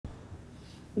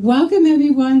Welcome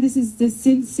everyone. This is the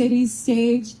Sin City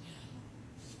stage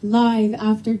live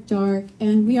after dark,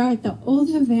 and we are at the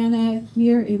Old Havana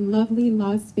here in lovely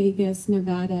Las Vegas,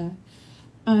 Nevada.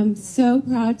 I'm so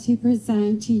proud to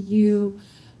present to you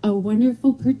a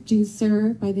wonderful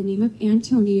producer by the name of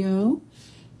Antonio,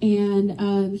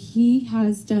 and he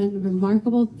has done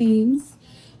remarkable things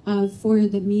for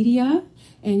the media,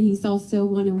 and he's also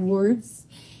won awards.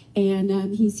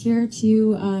 And he's here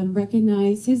to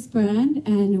recognize his brand,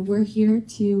 and we're here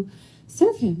to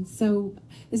serve him. So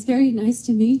it's very nice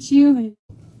to meet you.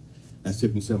 As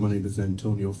Tiffany said, my name is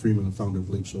Antonio Freeman, the founder of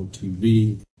Blink Show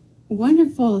TV.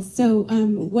 Wonderful. So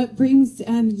what brings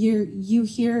you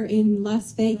here in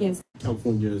Las Vegas?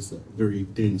 California is very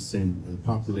dense and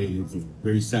populated,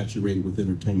 very saturated with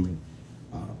entertainment.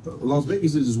 Las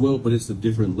Vegas is as well, but it's a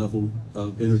different level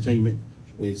of entertainment.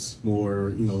 It's more,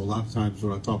 a lot of times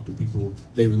when I talk to people,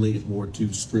 they relate it more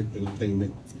to strict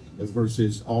entertainment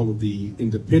versus all of the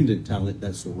independent talent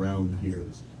that's around here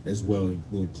as well,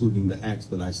 including the acts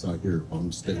that I saw here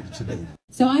on stage today.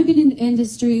 So I've been in the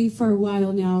industry for a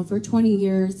while now, for 20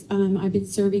 years. I've been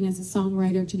serving as a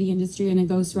songwriter to the industry and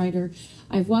a ghostwriter.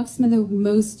 I've walked some of the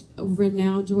most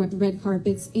renowned red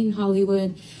carpets in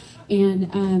Hollywood.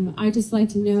 And I just like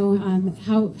to know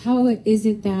how is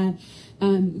it that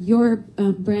your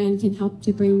brand can help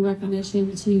to bring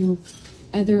recognition to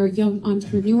other young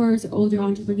entrepreneurs, older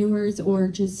entrepreneurs, or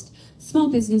just small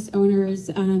business owners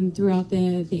throughout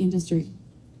the industry?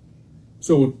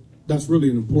 So that's really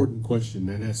an important question,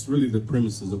 and that's really the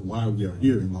premises of why we are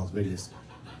here in Las Vegas.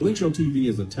 Blink Show TV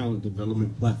is a talent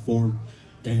development platform,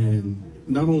 and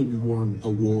not only we won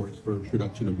awards for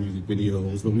production of music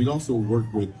videos, but we also work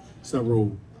with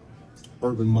several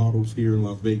urban models here in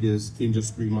Las Vegas,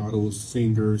 industry models,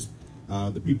 singers,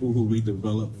 the people who we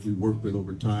develop, we work with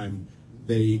over time.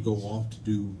 They go off to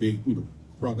do big,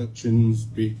 productions,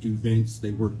 big events.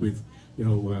 They work with,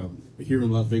 here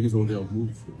in Las Vegas, when they'll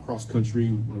move cross country,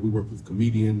 we work with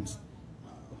comedians.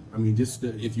 Just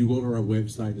if you go to our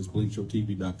website, it's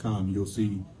blinkshowtv.com, you'll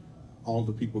see all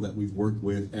the people that we've worked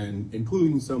with, and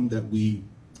including some that we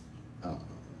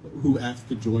who asked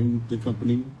to join the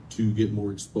company to get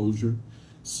more exposure.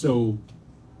 So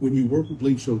when you work with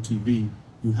Blink Show TV,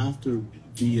 you have to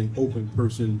be an open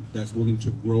person that's willing to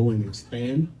grow and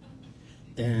expand.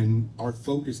 And our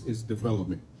focus is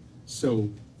development.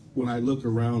 So when I look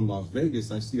around Las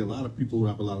Vegas, I see a lot of people who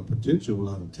have a lot of potential, a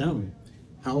lot of talent.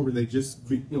 However, they just,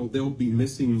 they'll be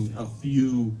missing a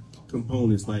few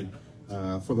components, like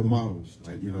for the models.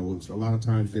 A lot of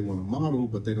times they want to model,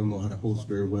 but they don't know how to host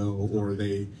very well, or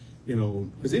they,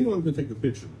 because anyone can take a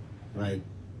picture, right?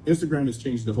 Instagram has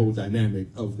changed the whole dynamic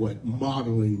of what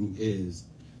modeling is.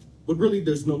 But really,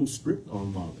 there's no script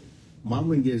on modeling.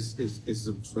 Modeling is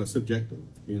subjective.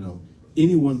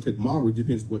 Anyone could model. It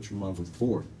depends what you're modeling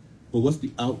for. But what's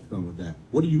the outcome of that?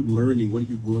 What are you learning? What are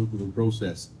you going through the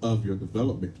process of your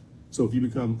development? So if you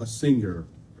become a singer,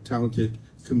 a talented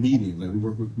comedian, and we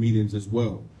work with comedians as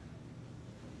well,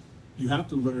 you have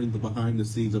to learn the behind the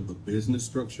scenes of the business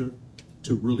structure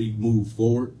to really move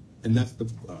forward. And that's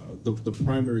the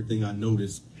primary thing I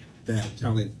noticed that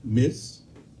talent miss,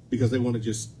 because they want to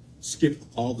just skip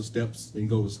all the steps and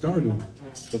go to stardom,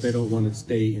 but they don't want to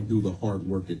stay and do the hard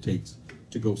work it takes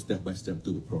to go step by step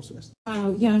through the process.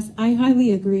 Yes, I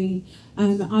highly agree.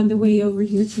 On the way over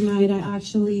here tonight, I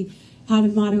actually had a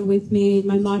motto with me.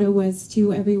 My motto was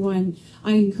to everyone,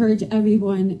 I encourage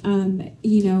everyone,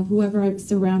 whoever I'm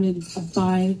surrounded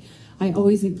by, I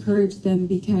always encourage them,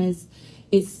 because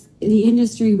the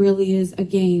industry really is a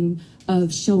game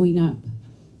of showing up.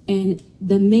 And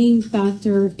the main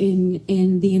factor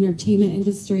in the entertainment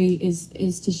industry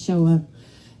is to show up.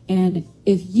 And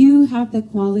if you have the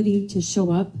quality to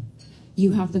show up,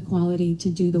 you have the quality to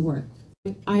do the work.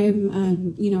 I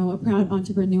am, a proud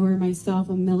entrepreneur myself,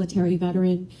 a military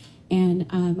veteran, and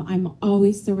I'm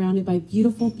always surrounded by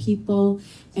beautiful people,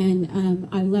 and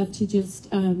I love to just,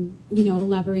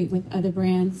 elaborate with other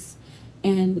brands.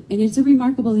 And it's a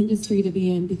remarkable industry to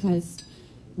be in, because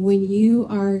when you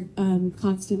are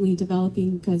constantly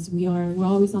developing, because we're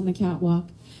always on the catwalk,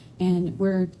 and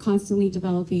we're constantly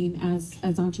developing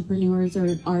as entrepreneurs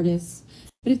or artists.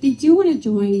 But if they do want to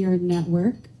join your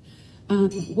network,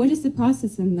 what is the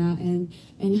process in that,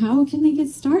 and how can they get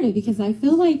started? Because I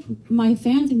feel like my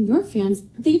fans and your fans,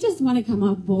 they just want to come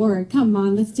on board. Come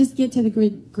on, let's just get to the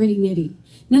nitty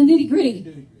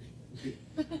gritty.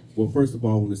 Well, first of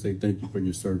all, I want to say thank you for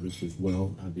your service as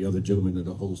well. The other gentleman of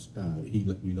the host, he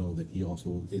let me know that he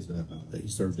also is he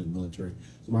served in the military.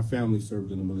 So my family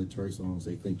served in the military, so I want to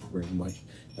say thank you very much.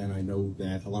 And I know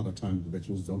that a lot of times the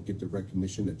veterans don't get the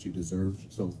recognition that you deserve.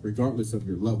 So regardless of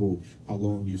your level, how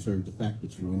long you served, the fact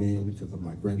that you went in, because of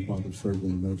my grandfather served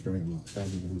in the military and my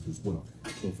family members as well.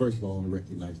 So first of all, I want to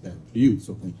recognize that for you.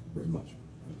 So thank you very much.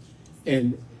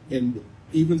 And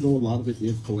even though a lot of it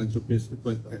is philanthropy,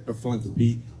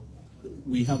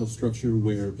 we have a structure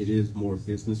where it is more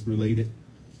business related.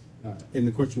 And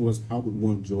the question was, how would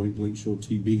one join Blink Show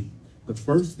TV? The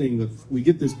first thing that we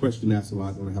get this question asked a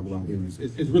lot when I have a lot of interviews.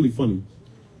 It's really funny.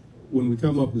 When we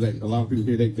come up, like a lot of people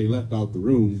here, they left out the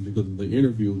room because of the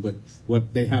interview, but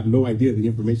what they have no idea, the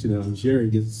information that I'm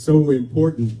sharing is so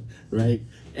important, right?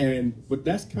 But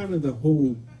that's kind of the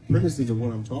whole premises of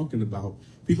what I'm talking about.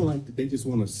 People they just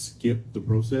want to skip the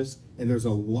process, and there's a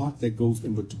lot that goes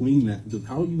in between that. Because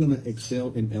how are you going to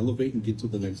excel and elevate and get to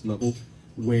the next level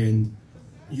when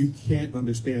you can't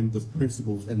understand the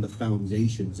principles and the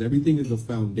foundations? Everything is a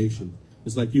foundation.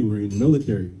 It's like you were in the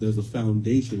military. There's a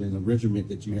foundation and a regiment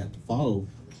that you have to follow,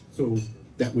 so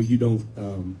that way you don't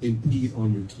impede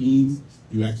on your team.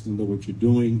 You actually know what you're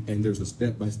doing, and there's a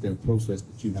step-by-step process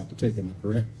that you have to take. Am I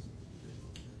correct?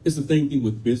 It's the same thing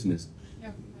with business.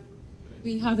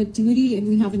 We have a duty and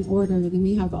we have an order, and then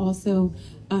we have also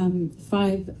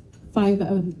five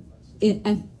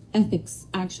ethics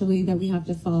actually that we have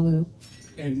to follow.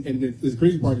 And the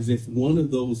crazy part is, if one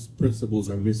of those principles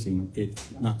are missing, it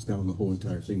knocks down the whole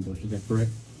entire thing. Is that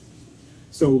correct?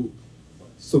 So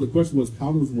the question was,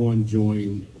 how does one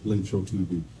join Blink Show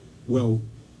TV? Well,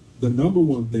 the number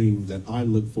one thing that I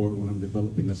look for when I'm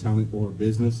developing a talent or a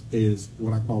business is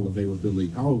what I call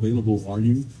availability. How available are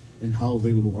you? And how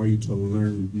available are you to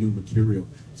learn new material?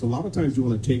 So a lot of times you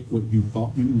want to take what you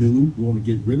thought you knew, you want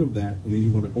to get rid of that, and then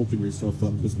you want to open yourself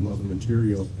up to some other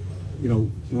material. You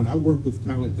know, when I work with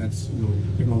talent that's,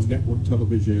 on network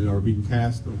television or being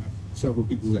cast, or several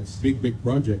people that's big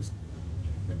projects,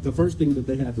 the first thing that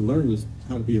they have to learn is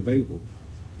how to be available.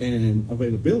 And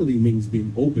availability means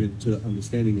being open to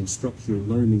understanding and structure,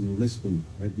 learning and listening.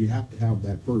 Right? You have to have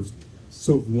that first.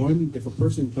 So if a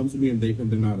person comes to me and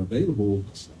they're not available,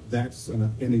 that's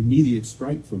an immediate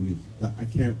strike from me. I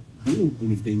can't do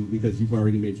anything because you've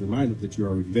already made your mind up that you're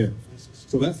already there.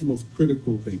 So that's the most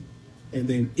critical thing. And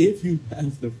then if you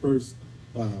pass the first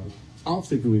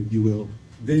obstacle, if you will,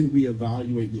 then we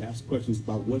evaluate, we ask questions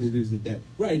about what it is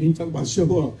right, and you talk about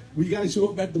show up. We got to show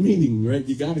up at the meeting, right?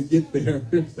 You got to get there.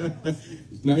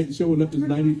 Showing up is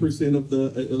 90% of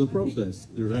the process,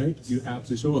 right? You have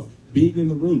to show up. Being in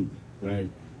the room, right?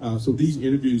 So these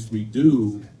interviews we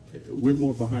do, we're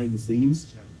more behind the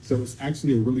scenes. So it's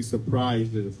actually a really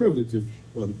surprise and a privilege if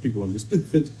the people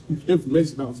understood the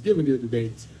information I was giving here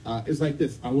today. It's like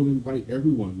this. I want to invite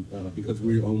everyone, because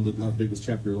we're on the Las Vegas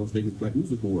chapter of Las Vegas Black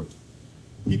Music Awards.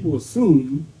 People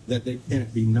assume that they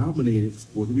can't be nominated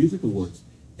for the Music Awards.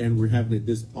 And we're having it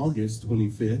this August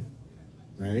 25th,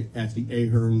 right, at the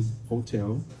Ahern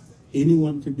Hotel.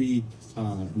 Anyone can be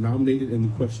nominated in the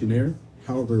questionnaire.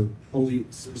 However, only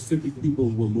specific people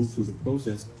will move through the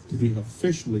process to be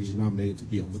officially nominated to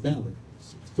be on the ballot.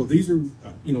 So these are,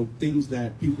 things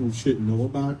that people should know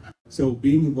about. So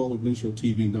being involved with Blink Show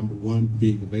TV, number one,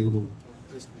 being available.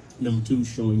 Number two,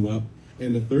 showing up.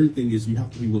 And the third thing is you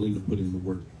have to be willing to put in the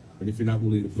work. And if you're not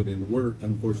willing to put in the work,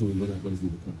 unfortunately, we're not going to do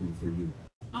the company for you.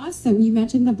 Awesome. You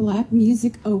mentioned the Black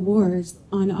Music Awards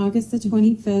on August the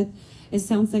 25th. It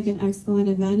sounds like an excellent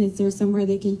event. Is there somewhere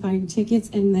they can find tickets?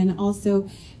 And then also,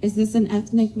 is this an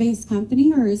ethnic-based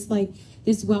company, or is like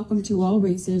this welcome to all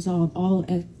races, all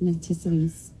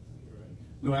ethnicities?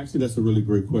 No, actually, that's a really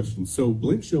great question. So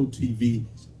Blink Show TV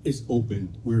is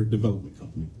open. We're a development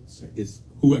company. It's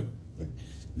whoever. Right?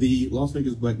 The Las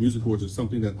Vegas Black Music Awards is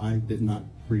something that I did not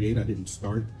create. I didn't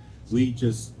start. We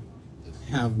just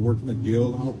have worked a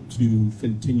deal out to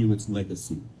continue its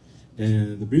legacy.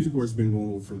 And the Music Awards has been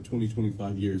going on for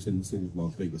 25 years in the city of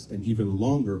Las Vegas, and even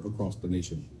longer across the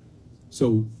nation.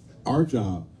 So our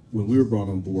job, when we were brought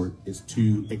on board, is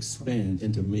to expand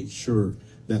and to make sure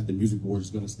that the Music Awards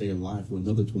is going to stay alive for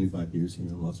another 25 years here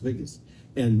in Las Vegas.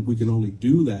 And we can only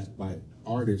do that by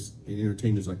artists and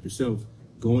entertainers like yourself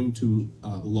going to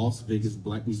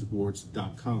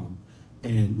LasVegasBlackMusicAwards.com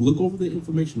and look over the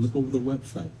information, look over the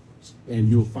website, and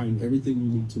you'll find everything you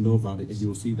need to know about it, and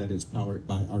you'll see that it's powered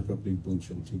by our company, Blink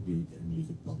Show TV and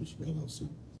Music Publishing LLC.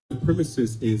 The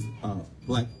premises is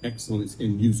Black excellence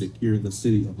in music here in the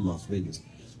city of Las Vegas.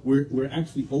 We're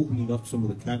actually opening up some of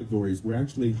the categories. We're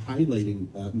actually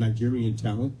highlighting Nigerian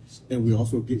talent, and we're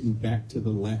also getting back to the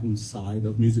Latin side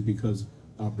of music because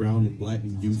brown and black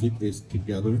music is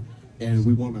together. And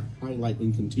we want to highlight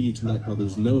and continue to let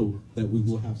others know that we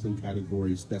will have some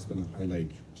categories that's going to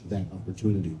highlight that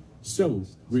opportunity. So,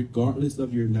 regardless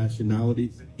of your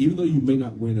nationality, even though you may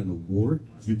not win an award,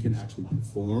 you can actually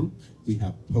perform. We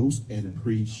have post and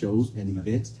pre-shows and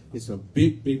events. It's a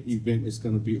big, big event. It's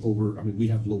going to be over, we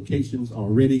have locations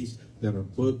already that are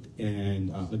booked.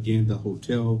 And again, the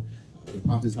hotel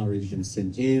deposits already been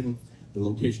sent in. The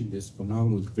location is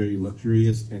phenomenal. It's very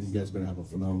luxurious, and you guys are going to have a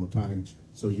phenomenal time.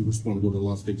 So you just want to go to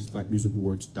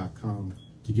LasVegasBlackMusicAwards.com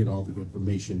to get all the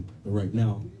information. But right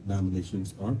now,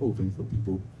 nominations are open for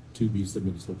people to be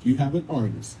submitted. So if you have an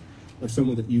artist or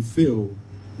someone that you feel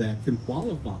that can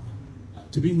qualify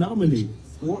to be nominated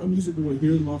for a music award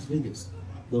here in Las Vegas,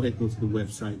 go ahead and go to the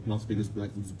website,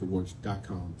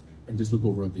 LasVegasBlackMusicAwards.com, and just look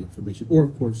over the information. Or,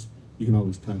 of course, you can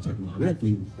always contact me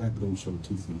directly at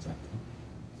BlingShowTV.com.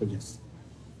 So, yes.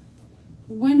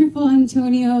 Wonderful,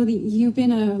 Antonio. You've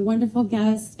been a wonderful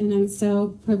guest, and I'm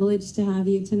so privileged to have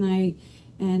you tonight.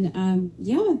 And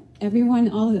yeah, everyone,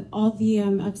 all the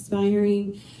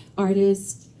aspiring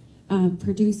artists,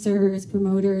 producers,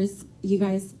 promoters, you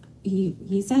guys,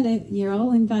 he said it, you're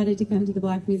all invited to come to the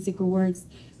Black Music Awards,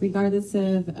 regardless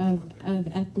of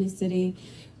ethnicity,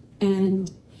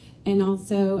 and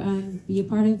also be a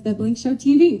part of the Blink Show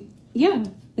TV. Yeah.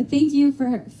 But thank you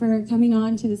for coming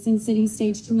on to the Sin City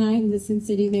stage tonight and the Sin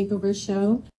City Makeover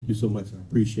Show. Thank you so much. I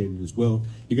appreciate it as well.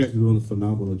 You guys are doing a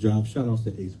phenomenal job. Shout out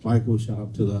to Ace Michael. Shout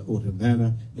out to the old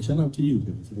Havana. And shout out to you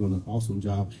for doing an awesome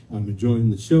job. I'm enjoying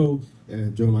the show and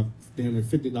enjoying my standard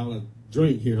 $50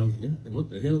 drink here. Yeah, what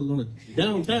the hell is on the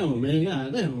downtown, man?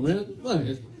 God damn, man.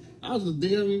 What? I was a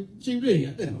damn cheap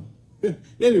drink. Damn.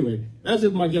 Anyway, that's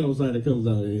just my ghetto side that comes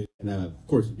out here. And of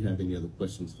course, if you have any other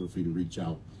questions, feel free to reach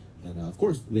out. And of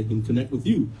course, they can connect with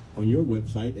you on your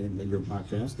website and your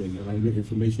podcast and get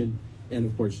information. And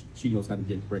of course, she knows how to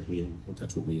get directly in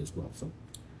touch with me as well. So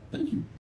thank you.